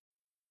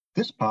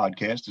This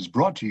podcast is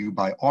brought to you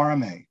by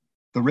RMA,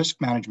 the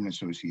Risk Management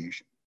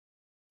Association.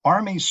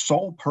 RMA's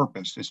sole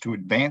purpose is to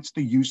advance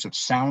the use of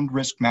sound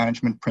risk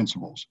management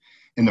principles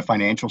in the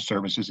financial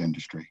services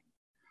industry.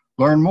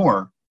 Learn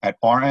more at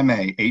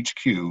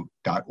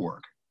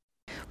rmahq.org.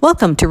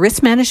 Welcome to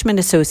Risk Management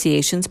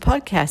Association's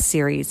podcast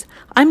series.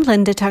 I'm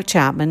Linda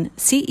Tuck-Chapman,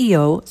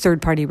 CEO,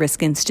 Third Party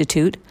Risk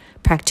Institute,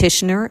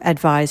 practitioner,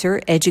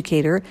 advisor,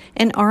 educator,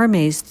 and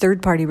RMA's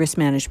Third Party Risk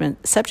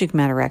Management subject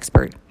matter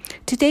expert.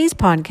 Today's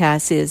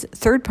podcast is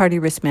Third Party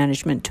Risk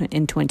Management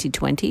in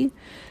 2020,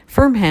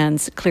 Firm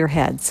Hands, Clear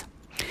Heads.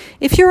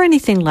 If you're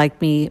anything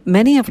like me,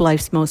 many of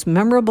life's most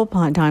memorable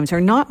times are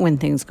not when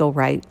things go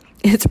right.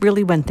 It's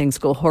really when things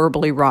go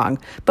horribly wrong,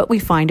 but we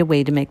find a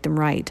way to make them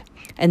right.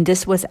 And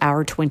this was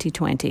our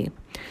 2020.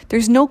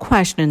 There's no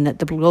question that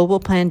the global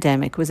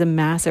pandemic was a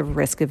massive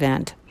risk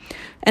event.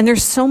 And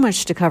there's so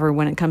much to cover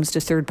when it comes to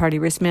third-party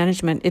risk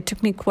management, it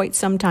took me quite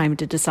some time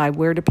to decide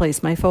where to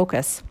place my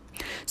focus.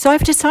 So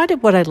I've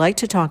decided what I'd like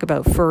to talk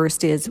about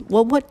first is,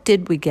 what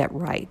did we get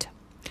right?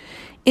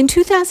 In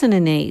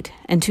 2008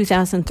 and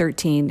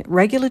 2013,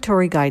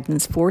 regulatory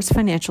guidance forced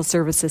financial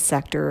services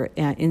sector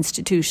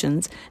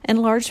institutions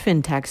and large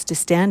fintechs to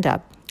stand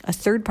up a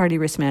third-party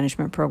risk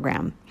management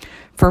program.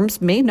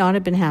 Firms may not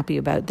have been happy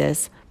about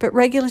this, but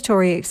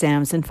regulatory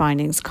exams and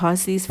findings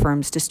caused these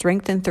firms to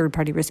strengthen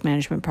third-party risk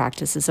management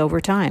practices over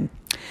time.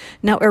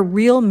 Now, a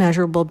real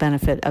measurable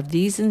benefit of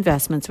these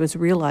investments was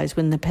realized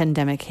when the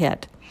pandemic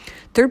hit.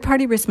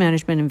 Third-party risk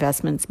management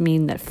investments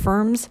mean that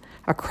firms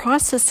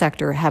across the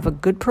sector have a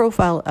good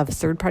profile of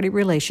third-party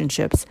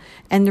relationships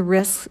and the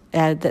risks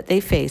that they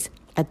face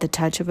at the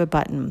touch of a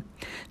button.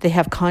 They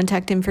have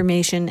contact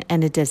information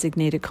and a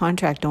designated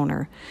contract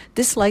owner.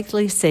 This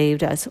likely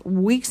saved us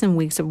weeks and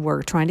weeks of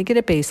work trying to get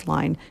a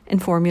baseline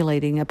and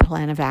formulating a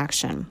plan of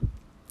action.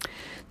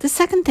 The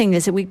second thing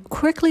is that we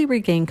quickly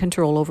regained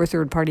control over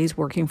third parties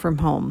working from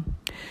home.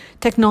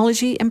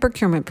 Technology and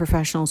procurement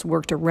professionals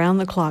worked around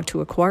the clock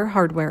to acquire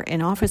hardware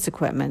and office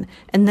equipment,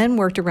 and then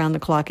worked around the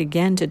clock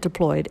again to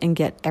deploy it and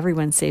get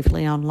everyone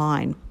safely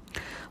online.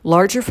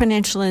 Larger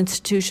financial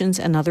institutions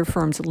and other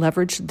firms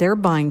leveraged their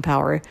buying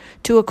power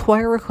to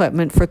acquire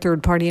equipment for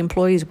third-party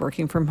employees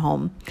working from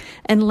home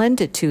and lend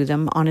it to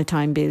them on a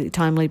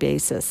timely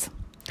basis.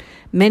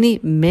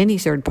 Many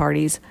third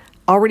parties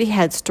already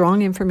had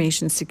strong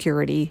information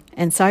security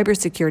and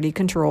cybersecurity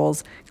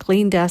controls,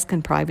 clean desk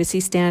and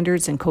privacy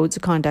standards, and codes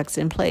of conduct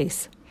in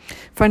place.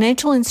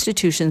 Financial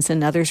institutions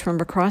and others from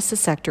across the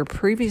sector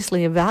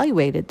previously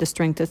evaluated the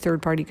strength of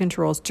third-party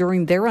controls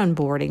during their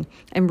onboarding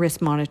and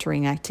risk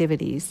monitoring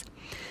activities.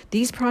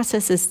 These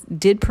processes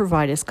did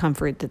provide us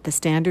comfort that the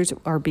standards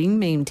are being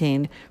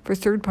maintained for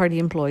third-party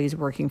employees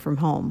working from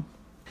home.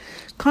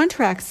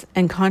 Contracts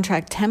and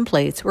contract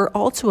templates were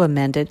also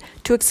amended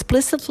to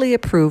explicitly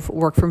approve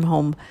work from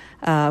home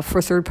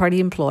for third-party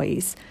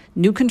employees.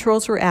 New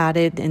controls were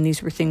added, and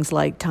these were things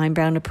like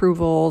time-bound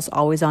approvals,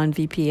 always-on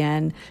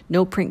VPN,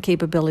 no print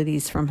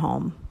capabilities from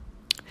home.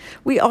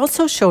 We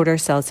also showed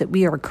ourselves that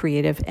we are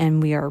creative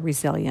and we are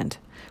resilient.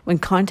 When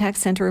contact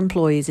center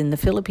employees in the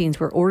Philippines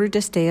were ordered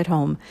to stay at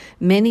home,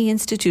 many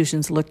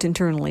institutions looked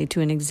internally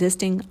to an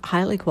existing,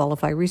 highly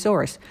qualified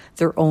resource,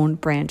 their own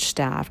branch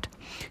staffed.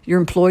 Your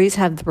employees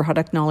have the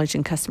product knowledge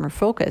and customer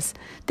focus.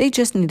 They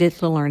just needed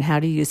to learn how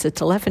to use the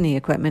telephony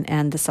equipment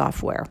and the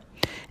software.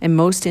 And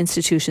most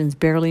institutions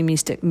barely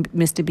missed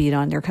a beat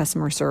on their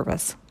customer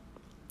service.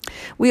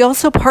 We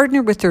also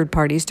partner with third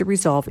parties to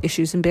resolve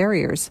issues and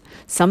barriers.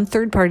 Some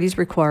third parties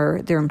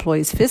require their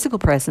employees' physical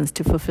presence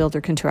to fulfill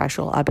their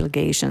contractual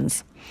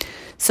obligations.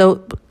 So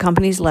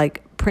companies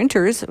like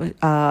printers,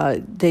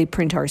 they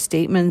print our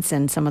statements,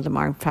 and some of them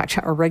are, in fact,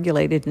 are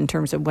regulated in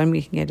terms of when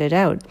we can get it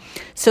out.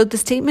 So the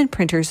statement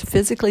printers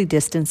physically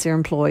distance their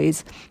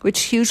employees,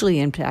 which hugely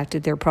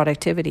impacted their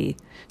productivity.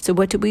 So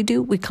what did?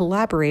 We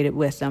collaborated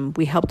with them.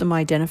 We helped them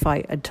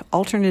identify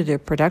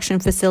alternative production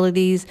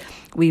facilities.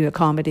 We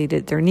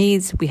accommodated their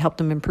needs. We helped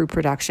them improve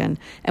production,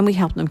 and we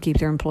helped them keep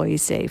their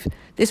employees safe.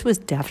 This was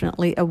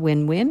definitely a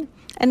win-win,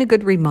 and a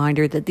good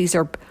reminder that these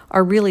are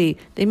really,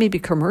 they may be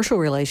commercial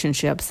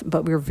relationships,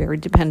 but we're very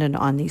dependent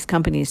on these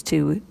companies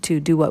to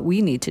do what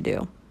we need to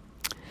do.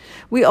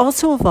 We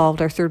also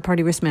evolved our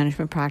third-party risk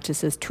management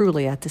practices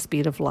truly at the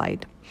speed of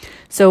light.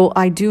 So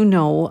I do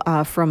know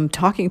from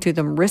talking to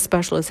them, risk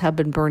specialists have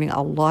been burning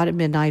a lot of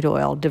midnight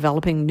oil,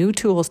 developing new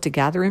tools to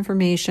gather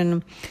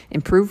information,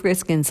 improve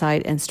risk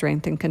insight, and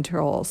strengthen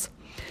controls.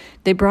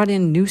 They brought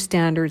in new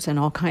standards and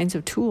all kinds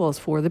of tools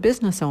for the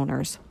business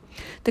owners.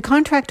 The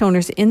contract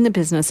owners in the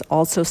business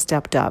also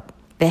stepped up.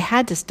 They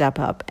had to step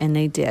up, and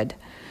they did.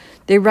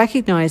 They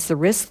recognized the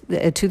risk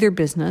to their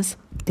business,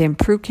 they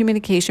improved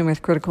communication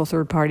with critical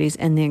third parties,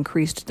 and they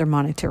increased their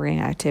monitoring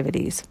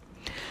activities.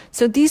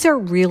 So these are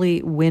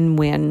really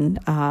win-win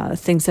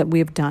things that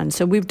we've done.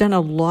 So we've done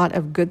a lot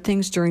of good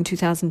things during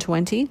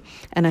 2020,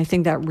 and I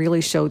think that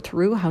really showed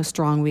through how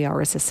strong we are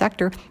as a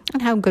sector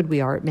and how good we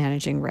are at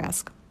managing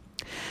risk.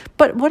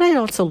 But what I'd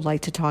also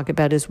like to talk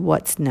about is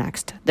what's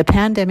next. The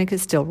pandemic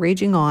is still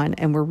raging on,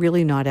 and we're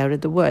really not out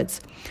of the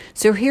woods.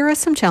 So here are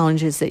some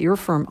challenges that your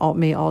firm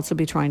may also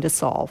be trying to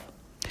solve.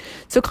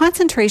 So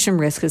concentration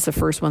risk is the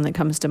first one that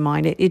comes to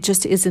mind. It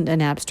just isn't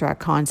an abstract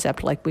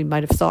concept like we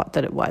might have thought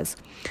that it was.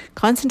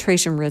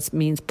 Concentration risk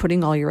means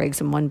putting all your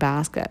eggs in one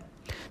basket.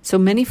 So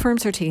many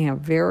firms are taking a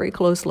very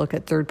close look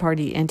at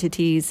third-party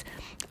entities,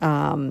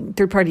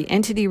 third-party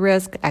entity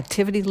risk,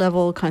 activity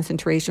level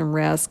concentration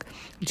risk,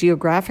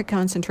 geographic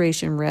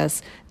concentration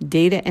risk,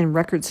 data and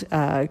records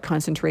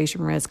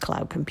concentration risk,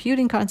 cloud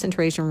computing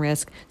concentration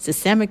risk,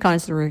 systemic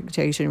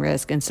concentration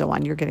risk, and so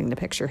on. You're getting the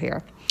picture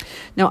here.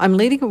 Now, I'm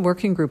leading a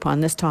working group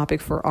on this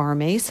topic for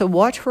RMA, so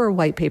watch for a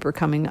white paper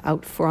coming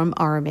out from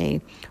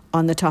RMA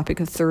on the topic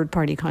of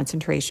third-party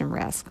concentration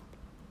risk.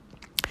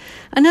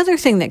 Another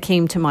thing that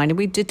came to mind, and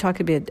I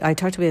talked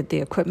about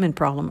the equipment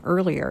problem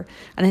earlier,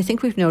 and I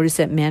think we've noticed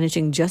that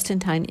managing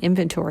just-in-time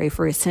inventory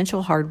for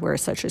essential hardware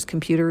such as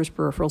computers,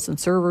 peripherals, and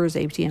servers,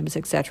 ATMs,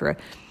 etc.,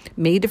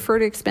 may defer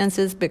to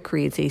expenses but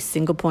creates a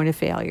single point of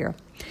failure.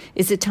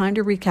 Is it time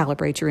to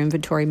recalibrate your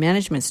inventory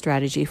management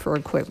strategy for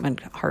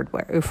equipment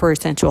hardware, for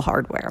essential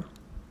hardware?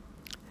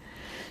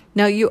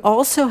 Now, you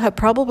also have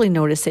probably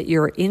noticed that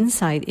your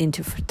insight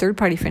into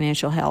third-party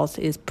financial health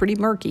is pretty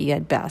murky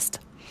at best.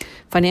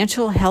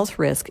 Financial health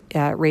risk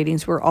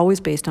ratings were always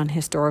based on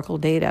historical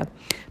data,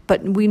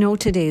 but we know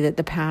today that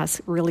the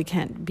past really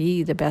can't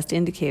be the best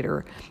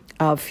indicator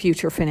of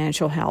future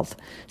financial health.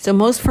 So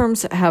most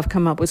firms have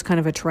come up with kind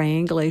of a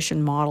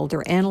triangulation model.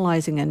 They're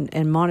analyzing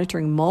and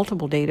monitoring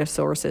multiple data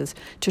sources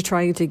to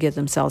try to give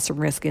themselves some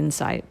risk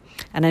insight.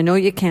 And I know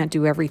you can't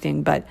do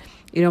everything, but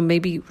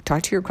maybe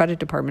talk to your credit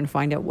department and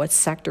find out what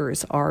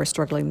sectors are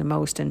struggling the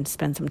most and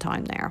spend some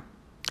time there.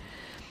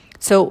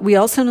 So we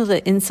also know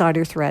that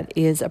insider threat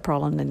is a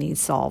problem that needs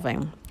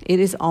solving. It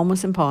is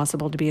almost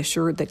impossible to be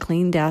assured that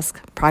clean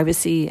desk,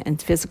 privacy,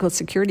 and physical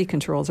security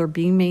controls are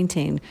being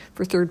maintained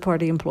for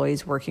third-party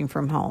employees working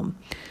from home.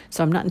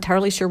 So I'm not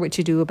entirely sure what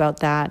you do about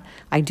that.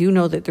 I do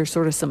know that there's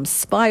sort of some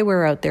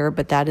spyware out there,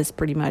 but that is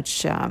pretty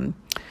much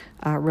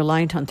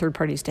reliant on third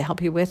parties to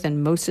help you with,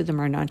 and most of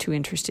them are not too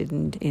interested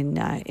in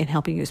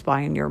helping you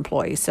spy on your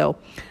employees. So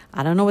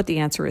I don't know what the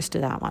answer is to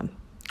that one.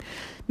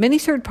 Many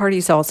third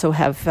parties also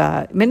have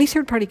many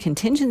third-party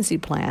contingency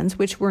plans,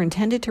 which were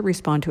intended to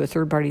respond to a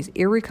third party's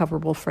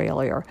irrecoverable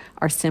failure,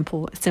 are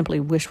simply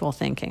wishful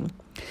thinking.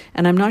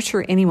 And I'm not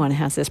sure anyone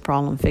has this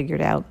problem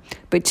figured out.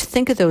 But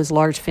think of those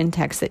large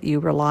fintechs that you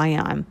rely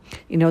on.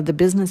 The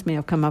business may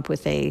have come up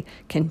with a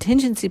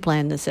contingency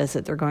plan that says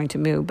that they're going to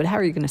move, but how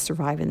are you going to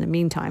survive in the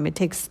meantime? It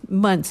takes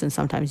months and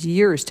sometimes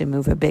years to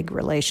move a big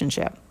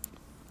relationship.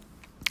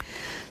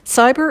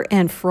 Cyber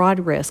and fraud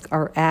risk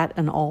are at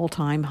an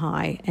all-time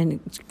high, and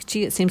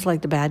it seems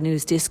like the bad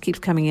news just keeps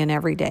coming in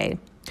every day.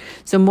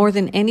 So more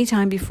than any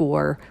time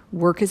before,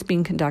 work is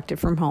being conducted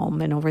from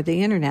home and over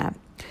the internet.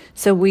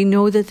 So we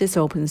know that this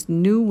opens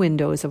new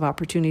windows of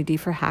opportunity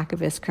for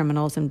hacktivist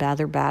criminals and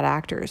bad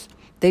actors.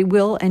 They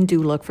will and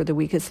do look for the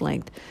weakest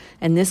link,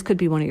 and this could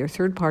be one of your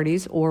third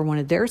parties or one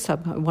of their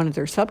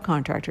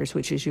subcontractors,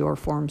 which is your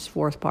firm's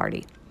fourth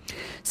party.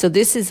 So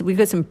we've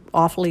got some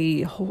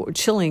awfully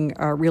chilling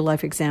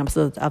real-life examples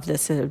of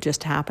this that have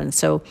just happened.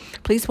 So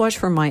please watch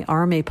for my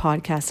RMA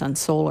podcast on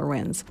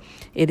SolarWinds.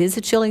 It is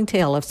a chilling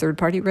tale of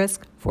third-party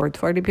risk,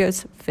 fourth-party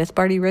risk,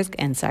 fifth-party risk,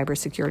 and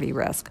cybersecurity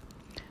risk.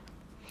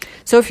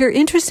 So if you're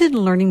interested in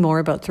learning more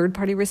about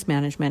third-party risk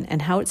management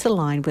and how it's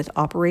aligned with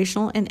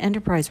operational and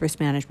enterprise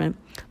risk management,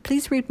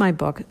 please read my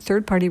book,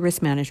 Third-Party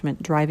Risk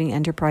Management, Driving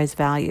Enterprise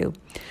Value.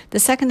 The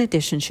second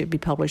edition should be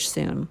published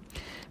soon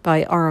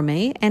by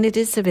RMA, and it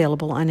is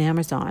available on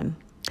Amazon.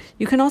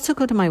 You can also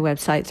go to my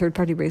website, Third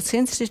Party Risk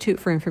Institute,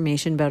 for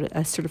information about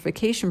a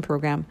certification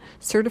program,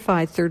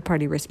 Certified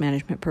Third-Party Risk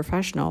Management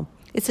Professional.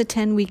 It's a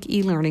 10-week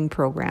e-learning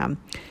program,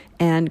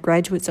 and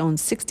graduates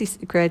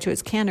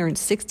can earn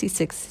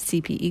 66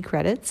 CPE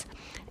credits,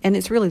 and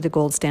it's really the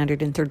gold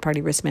standard in third-party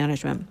risk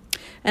management.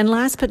 And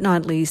last but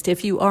not least,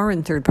 if you are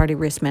in third-party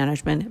risk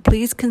management,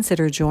 please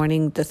consider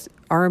joining the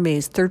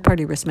RMA's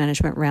Third-Party Risk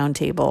Management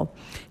Roundtable.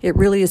 It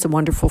really is a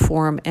wonderful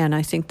forum, and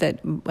I think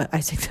that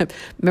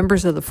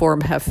members of the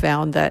forum have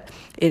found that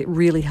it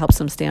really helps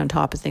them stay on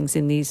top of things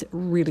in these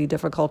really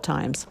difficult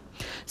times.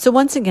 So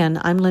once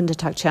again, I'm Linda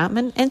Tuck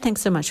Chapman, and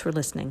thanks so much for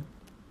listening.